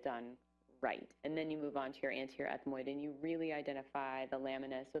you get it done right. And then you move on to your anterior ethmoid and you really identify the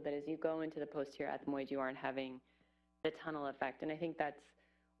lamina so that as you go into the posterior ethmoid, you aren't having the tunnel effect. And I think that's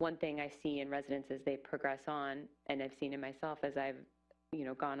one thing I see in residents as they progress on, and I've seen in myself as I've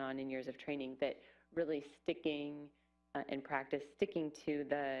gone on in years of training, that really sticking in practice, sticking to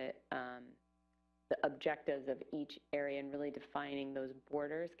the objectives of each area and really defining those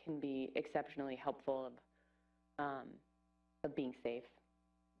borders can be exceptionally helpful of being safe.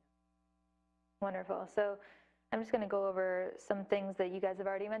 Wonderful. So I'm just going to go over some things that you guys have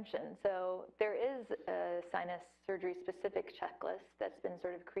already mentioned. So there is a sinus surgery specific checklist that's been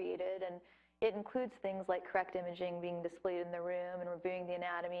sort of created, and it includes things like correct imaging being displayed in the room and reviewing the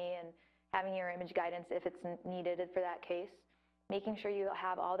anatomy and having your image guidance if it's needed for that case. Making sure you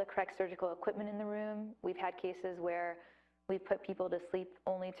have all the correct surgical equipment in the room. We've had cases where we put people to sleep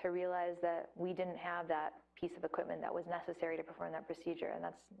only to realize that we didn't have that piece of equipment that was necessary to perform that procedure, and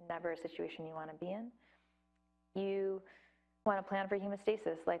that's never a situation you want to be in. You want to plan for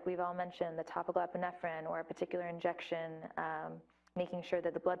hemostasis, like we've all mentioned, the topical epinephrine or a particular injection, making sure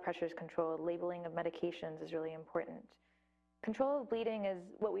that the blood pressure is controlled. Labeling of medications is really important. Control of bleeding is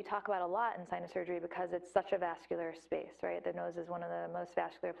what we talk about a lot in sinus surgery because it's such a vascular space, right? The nose is one of the most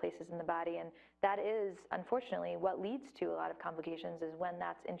vascular places in the body, and that is, unfortunately, what leads to a lot of complications is when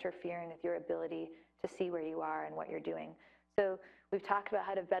that's interfering with your ability to see where you are and what you're doing. So we've talked about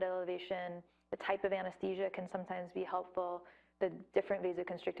how to bed elevation. The type of anesthesia can sometimes be helpful, the different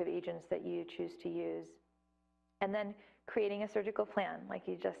vasoconstrictive agents that you choose to use. And then creating a surgical plan, like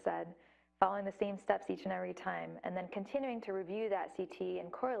you just said, following the same steps each and every time, and then continuing to review that CT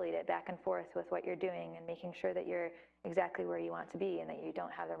and correlate it back and forth with what you're doing and making sure that you're exactly where you want to be and that you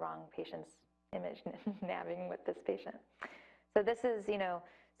don't have the wrong patient's image nabbing with this patient. So this is,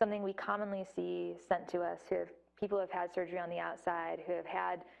 something we commonly see sent to us people who have had surgery on the outside, who have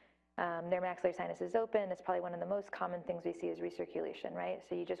had their maxillary sinuses open. It's probably one of the most common things we see is recirculation, right?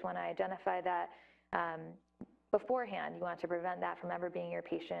 So you just want to identify that beforehand. You want to prevent that from ever being your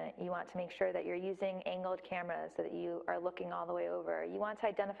patient. You want to make sure that you're using angled cameras so that you are looking all the way over. You want to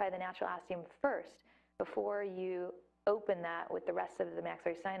identify the natural ostium first before you open that with the rest of the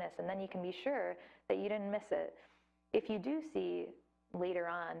maxillary sinus, and then you can be sure that you didn't miss it. If you do see later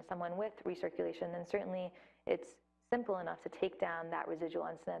on someone with recirculation, then certainly it's simple enough to take down that residual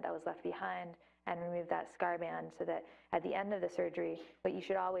incident that was left behind and remove that scar band so that at the end of the surgery, what you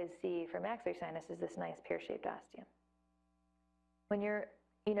should always see for maxillary sinus is this nice pear-shaped ostium. When you're,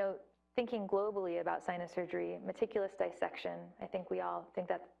 thinking globally about sinus surgery, meticulous dissection, I think we all think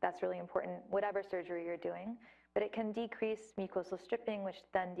that that's really important, whatever surgery you're doing, but it can decrease mucosal stripping, which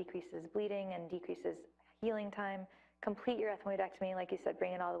then decreases bleeding and decreases healing time. Complete your ethmoidectomy, like you said,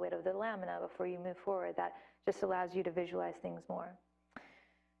 bring it all the way to the lamina before you move forward. That just allows you to visualize things more.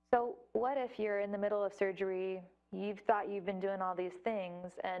 So what if you're in the middle of surgery, you've thought you've been doing all these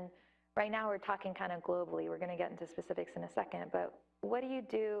things, and right now we're talking kind of globally. We're going to get into specifics in a second, but what do you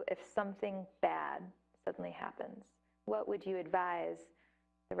do if something bad suddenly happens? What would you advise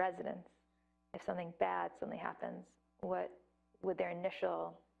the residents if something bad suddenly happens? What would their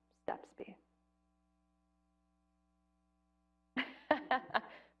initial steps be?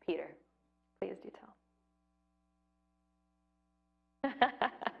 Peter, please do tell.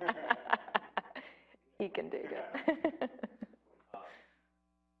 He can dig it.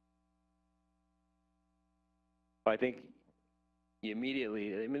 I think you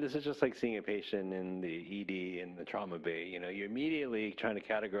immediately, this is just like seeing a patient in the ED in the trauma bay. You're immediately trying to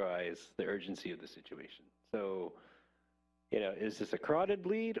categorize the urgency of the situation. So, is this a carotid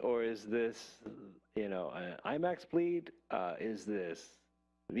bleed or is this, an IMAX bleed? Is this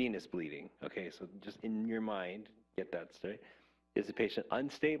venous bleeding? Okay, so just in your mind, get that straight. Is the patient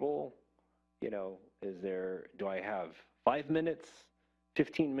unstable? Do I have 5 minutes,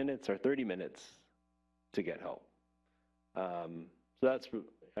 15 minutes, or 30 minutes to get help? So that's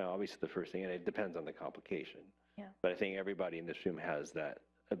obviously the first thing, and it depends on the complication. Yeah. But I think everybody in this room has that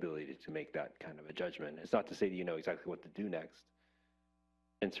ability to make that kind of a judgment. It's not to say that you know exactly what to do next.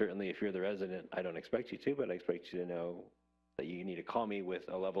 And certainly if you're the resident, I don't expect you to, but I expect you to know that you need to call me with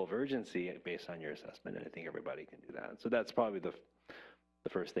a level of urgency based on your assessment, and I think everybody can do that. So that's probably the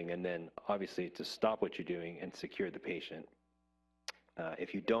first thing. And then obviously to stop what you're doing and secure the patient.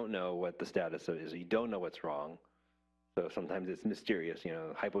 If you don't know what the status of it is, you don't know what's wrong, so sometimes it's mysterious, you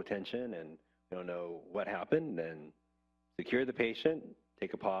know, hypotension, and you don't know what happened, then secure the patient,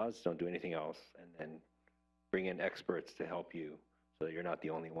 take a pause, don't do anything else, and then bring in experts to help you so that you're not the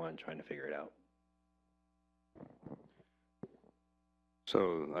only one trying to figure it out.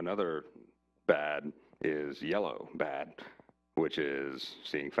 So another bad is yellow bad, which is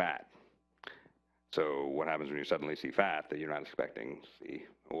seeing fat. So what happens when you suddenly see fat that you're not expecting to see?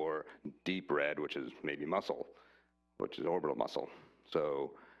 Or deep red, which is maybe muscle, which is orbital muscle.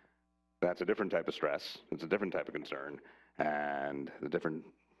 So that's a different type of stress. It's a different type of concern, and a different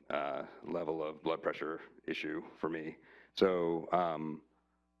level of blood pressure issue for me. So,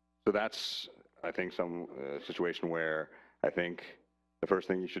 so that's, I think, some situation where I think the first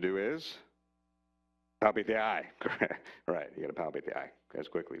thing you should do is palpate the eye. Right, you got to palpate the eye as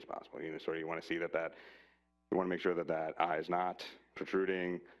quickly as possible. You know, sort of, you want to see that you want to make sure that that eye is not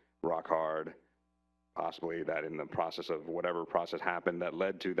protruding, rock hard, possibly that in the process of whatever process happened that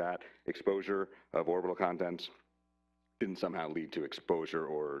led to that exposure of orbital contents didn't somehow lead to exposure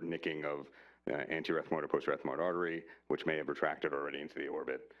or nicking of anterior ethmoid or posterior ethmoid artery, which may have retracted already into the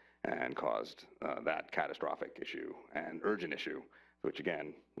orbit and caused that catastrophic issue and urgent issue, which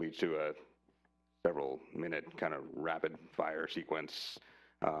again leads to a several minute kind of rapid fire sequence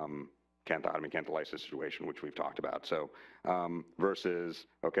canthotomy, cantholysis situation, which we've talked about. So versus,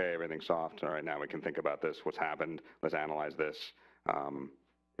 okay, everything's soft. All right, now we can think about this. What's happened? Let's analyze this.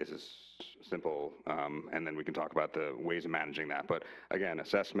 This is simple. And then we can talk about the ways of managing that. But again,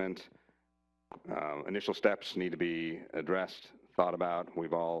 assessment, initial steps need to be addressed, thought about.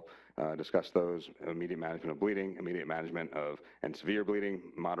 We've all discussed those. Immediate management of bleeding, immediate management of, and severe bleeding,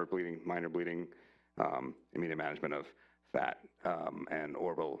 moderate bleeding, minor bleeding, immediate management of fat and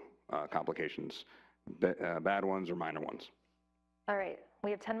orbital complications, bad ones or minor ones. All right,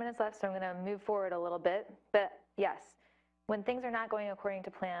 we have 10 minutes left, so I'm going to move forward a little bit. But yes, when things are not going according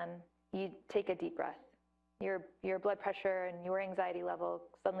to plan, you take a deep breath. Your blood pressure and your anxiety level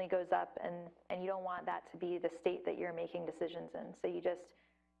suddenly goes up, and you don't want that to be the state that you're making decisions in. So you just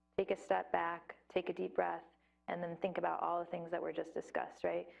take a step back, take a deep breath, and then think about all the things that were just discussed,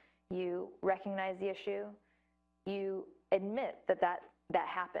 right? You recognize the issue. You admit that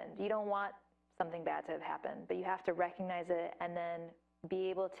happened. You don't want something bad to have happened, but you have to recognize it and then be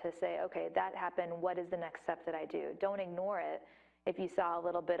able to say, okay, that happened. What is the next step that I do? Don't ignore it. If you saw a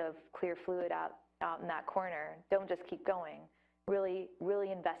little bit of clear fluid out in that corner, don't just keep going. Really,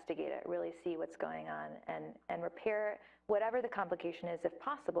 really investigate it. Really see what's going on and repair whatever the complication is if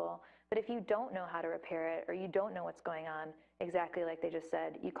possible. But if you don't know how to repair it or you don't know what's going on, exactly like they just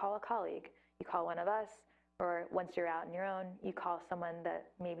said, you call a colleague. You call one of us, or once you're out on your own, you call someone that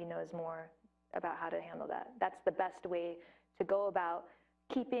maybe knows more about how to handle that. That's the best way to go about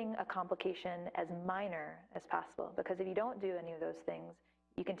keeping a complication as minor as possible. Because if you don't do any of those things,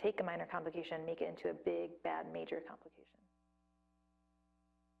 you can take a minor complication and make it into a big, bad, major complication.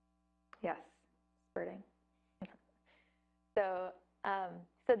 Yes, spurting.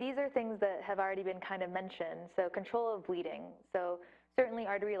 So these are things that have already been kind of mentioned. So control of bleeding. So certainly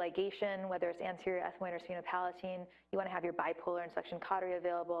artery ligation, whether it's anterior ethmoid or sphenopalatine, you want to have your bipolar and suction cautery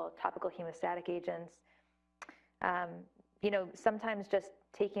available, topical hemostatic agents. You know, sometimes just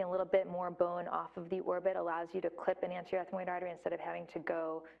taking a little bit more bone off of the orbit allows you to clip an anterior ethmoid artery instead of having to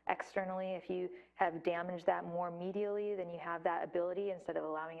go externally. If you have damaged that more medially, then you have that ability instead of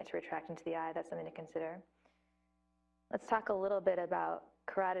allowing it to retract into the eye. That's something to consider. Let's talk a little bit about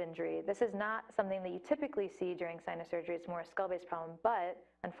carotid injury. This is not something that you typically see during sinus surgery. It's more a skull-based problem, but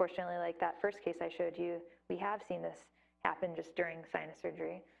unfortunately, like that first case I showed you, we have seen this happen just during sinus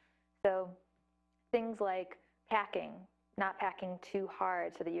surgery. So things like packing, not packing too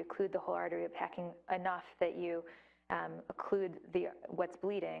hard so that you occlude the whole artery, but packing enough that you occlude what's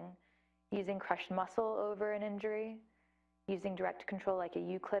bleeding, using crushed muscle over an injury, using direct control like a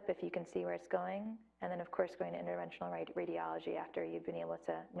U-clip if you can see where it's going, and then of course going to interventional radiology after you've been able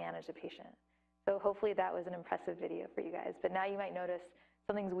to manage the patient. So hopefully that was an impressive video for you guys, but now you might notice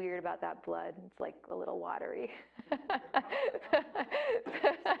something's weird about that blood. It's like a little watery.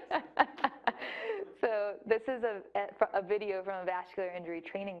 So this is a video from a vascular injury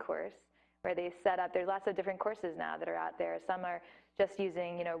training course where they set up, there's lots of different courses now that are out there. Some are just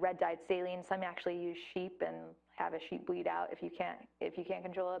using, you know, red dyed saline. Some actually use sheep and have a sheep bleed out if you can't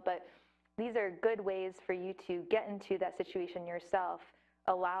control it. But these are good ways for you to get into that situation yourself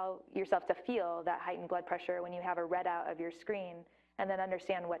allow yourself to feel that heightened blood pressure when you have a readout of your screen, and then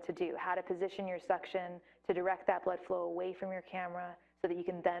understand what to do, how to position your suction to direct that blood flow away from your camera so that you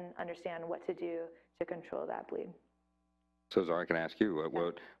can then understand what to do to control that bleed. So Zara, can I ask you,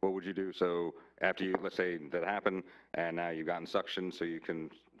 what would you do? So after you, let's say that happened, and now you've gotten suction so you can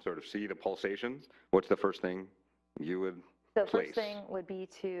sort of see the pulsations, what's the first thing you would So place? first thing would be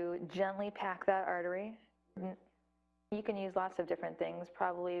to gently pack that artery. You can use lots of different things.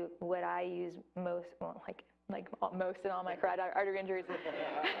 Probably what I use most, well, like most in all my carotid artery injuries,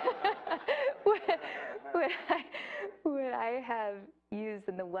 what I have used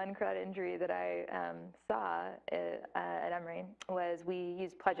in the one carotid injury that I saw at Emory was we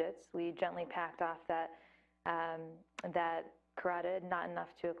used pledgets. We gently packed off that carotid, not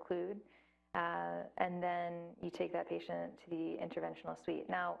enough to occlude, and then you take that patient to the interventional suite.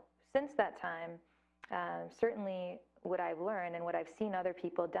 Now, since that time, certainly what I've learned and what I've seen other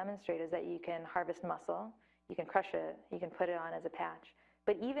people demonstrate is that you can harvest muscle, you can crush it, you can put it on as a patch.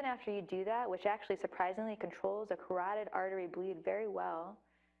 But even after you do that, which actually surprisingly controls a carotid artery bleed very well,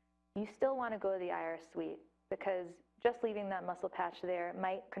 you still want to go to the IR suite, because just leaving that muscle patch there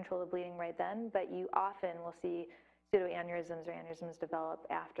might control the bleeding right then, but you often will see pseudoaneurysms or aneurysms develop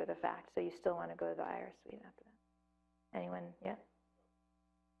after the fact. So you still want to go to the IR suite after that. Anyone? Yeah?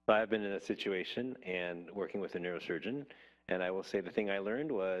 So I've been in a situation and working with a neurosurgeon, and I will say the thing I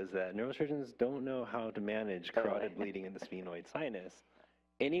learned was that neurosurgeons don't know how to manage carotid bleeding in the sphenoid sinus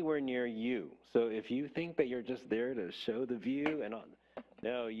anywhere near you. So if you think that you're just there to show the view and on,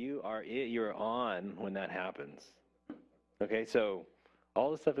 no, you're on when that happens. Okay, so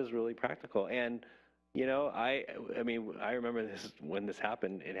all this stuff is really practical. And you know, I mean, I remember this when this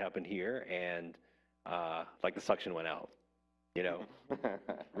happened. It happened here, and like the suction went out. You know,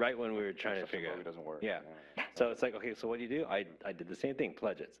 right when we were trying to figure out. It doesn't work. Yeah. So it's like, okay, so what do you do? I did the same thing,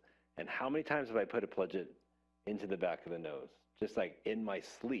 pledgets. And how many times have I put a pledget into the back of the nose? Just like in my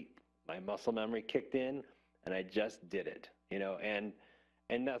sleep. My muscle memory kicked in, and I just did it. You know, and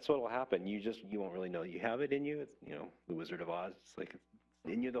that's what will happen. You won't really know you have it in you. It's, you know, the Wizard of Oz. It's like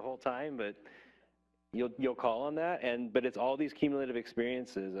it's in you the whole time, but you'll call on that. But it's all these cumulative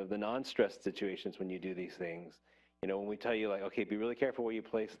experiences of the non-stressed situations when you do these things. You know, when we tell you, like, okay, be really careful where you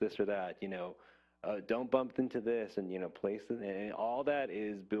place this or that, you know, don't bump into this, and, you know, place it. And all that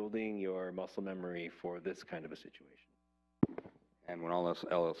is building your muscle memory for this kind of a situation. And when all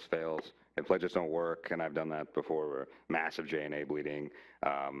else fails, if pledgets don't work, and I've done that before, massive JNA bleeding,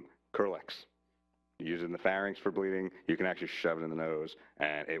 Curlex. You use it in the pharynx for bleeding. You can actually shove it in the nose,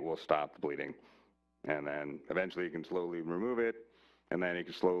 and it will stop the bleeding. And then eventually you can slowly remove it, and then you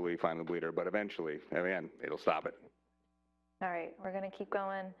can slowly find the bleeder. But eventually, again, it'll stop it. All right, we're going to keep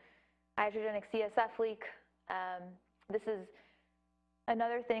going. Iatrogenic CSF leak. This is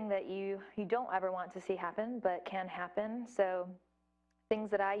another thing that you don't ever want to see happen, but can happen. So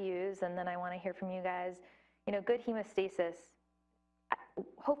things that I use, and then I want to hear from you guys, you know, good hemostasis.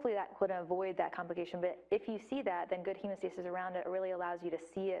 Hopefully that would avoid that complication, but if you see that, then good hemostasis around it really allows you to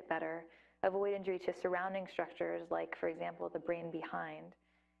see it better, avoid injury to surrounding structures, like, for example, the brain behind.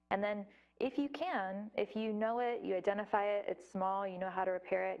 And then if you can, if you know it, you identify it, it's small, you know how to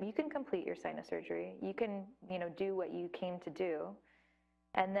repair it, you can complete your sinus surgery. You can, you know, do what you came to do.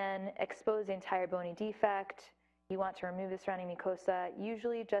 And then expose the entire bony defect. You want to remove the surrounding mucosa.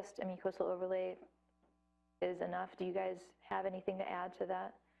 Usually just a mucosal overlay is enough. Do you guys have anything to add to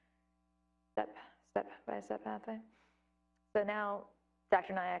that step-by-step pathway? So now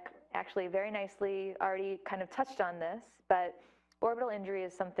Dr. Nayak actually very nicely already kind of touched on this, but orbital injury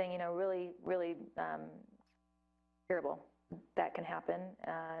is something, you know, really, really terrible that can happen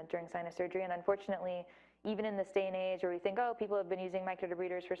during sinus surgery. And unfortunately, even in this day and age where we think, oh, people have been using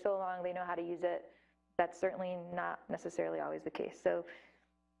microdebriders for so long, they know how to use it, that's certainly not necessarily always the case. So,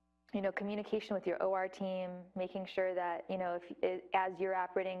 you know, communication with your OR team, making sure that, you know, as you're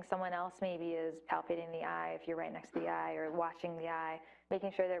operating, someone else maybe is palpating the eye if you're right next to the eye, or watching the eye,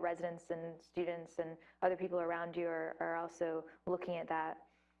 making sure that residents and students and other people around you are also looking at that.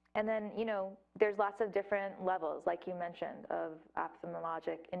 And then, you know, there's lots of different levels, like you mentioned, of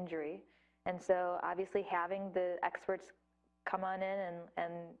ophthalmologic injury. And so obviously having the experts come on in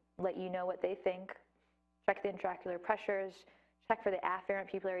and let you know what they think, check the intraocular pressures, check for the afferent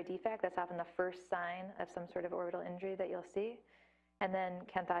pupillary defect. That's often the first sign of some sort of orbital injury that you'll see. And then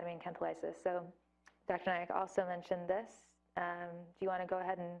canthotomy and cantholysis. So Dr. Nayak also mentioned this. Do you want to go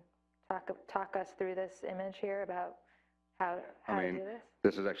ahead and talk us through this image here about how I to mean, do this?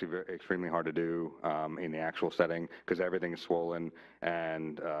 this is actually extremely hard to do in the actual setting because everything is swollen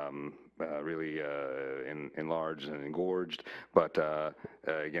and really enlarged and engorged. But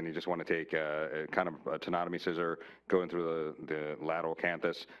again, you just want to take kind of a tenotomy scissor, going through the lateral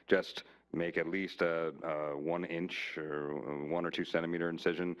canthus, just make at least a 1 inch or 1 or 2 centimeter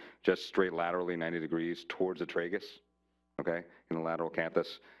incision, just straight laterally 90 degrees towards the tragus, okay, in the lateral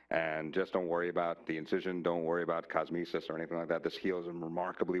canthus. And just don't worry about the incision. Don't worry about cosmesis or anything like that. This heals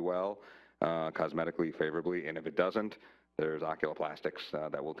remarkably well, cosmetically favorably. And if it doesn't, there's oculoplastics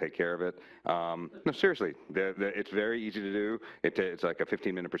that will take care of it. No, seriously, it's very easy to do. It's like a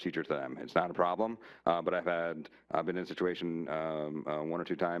 15-minute procedure to them. It's not a problem. But I've been in a situation 1 or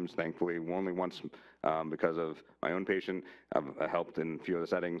 2 times, thankfully, only once because of my own patient. I've helped in a few other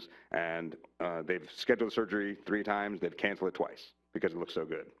settings, and they've scheduled the surgery 3 times. They've canceled it twice because it looks so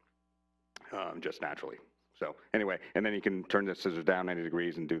good, just naturally. So anyway, and then you can turn the scissors down 90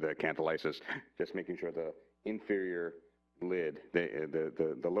 degrees and do the canthelysis, just making sure the inferior lid,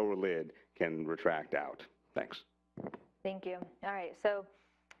 the lower lid can retract out. Thanks. Thank you. All right, so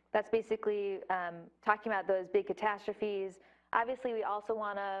that's basically talking about those big catastrophes. Obviously, we also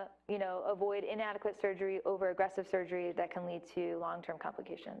want to, avoid inadequate surgery over aggressive surgery that can lead to long-term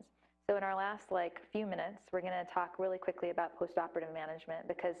complications. So in our last few minutes, we're going to talk really quickly about postoperative management,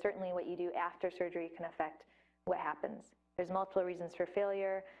 because certainly what you do after surgery can affect what happens. There's multiple reasons for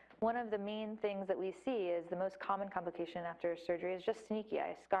failure. One of the main things that we see is the most common complication after surgery is just sneaky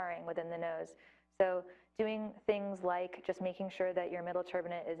eye, scarring within the nose. So doing things like just making sure that your middle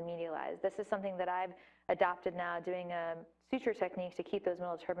turbinate is medialized. This is something that I've adopted now, doing a suture technique to keep those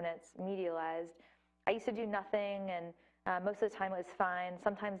middle turbinates medialized. I used to do nothing, and most of the time it was fine.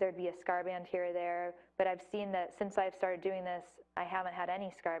 Sometimes there'd be a scar band here or there, but I've seen that since I've started doing this, I haven't had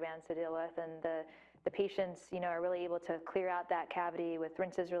any scar bands to deal with, and the patients, are really able to clear out that cavity with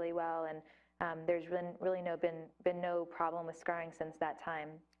rinses really well, and there's really been no problem with scarring since that time.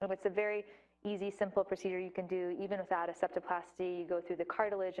 It's a very easy, simple procedure you can do even without a septoplasty. You go through the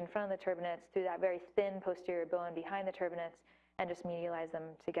cartilage in front of the turbinates, through that very thin posterior bone behind the turbinates, and just medialize them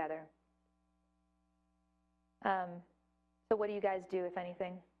together. So what do you guys do, if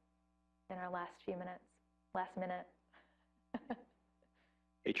anything, in our last few minutes, last minute?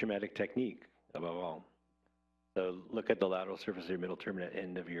 Atraumatic technique, above all. So look at the lateral surface of your middle turbinate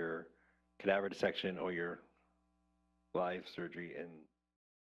end of your cadaver dissection or your live surgery and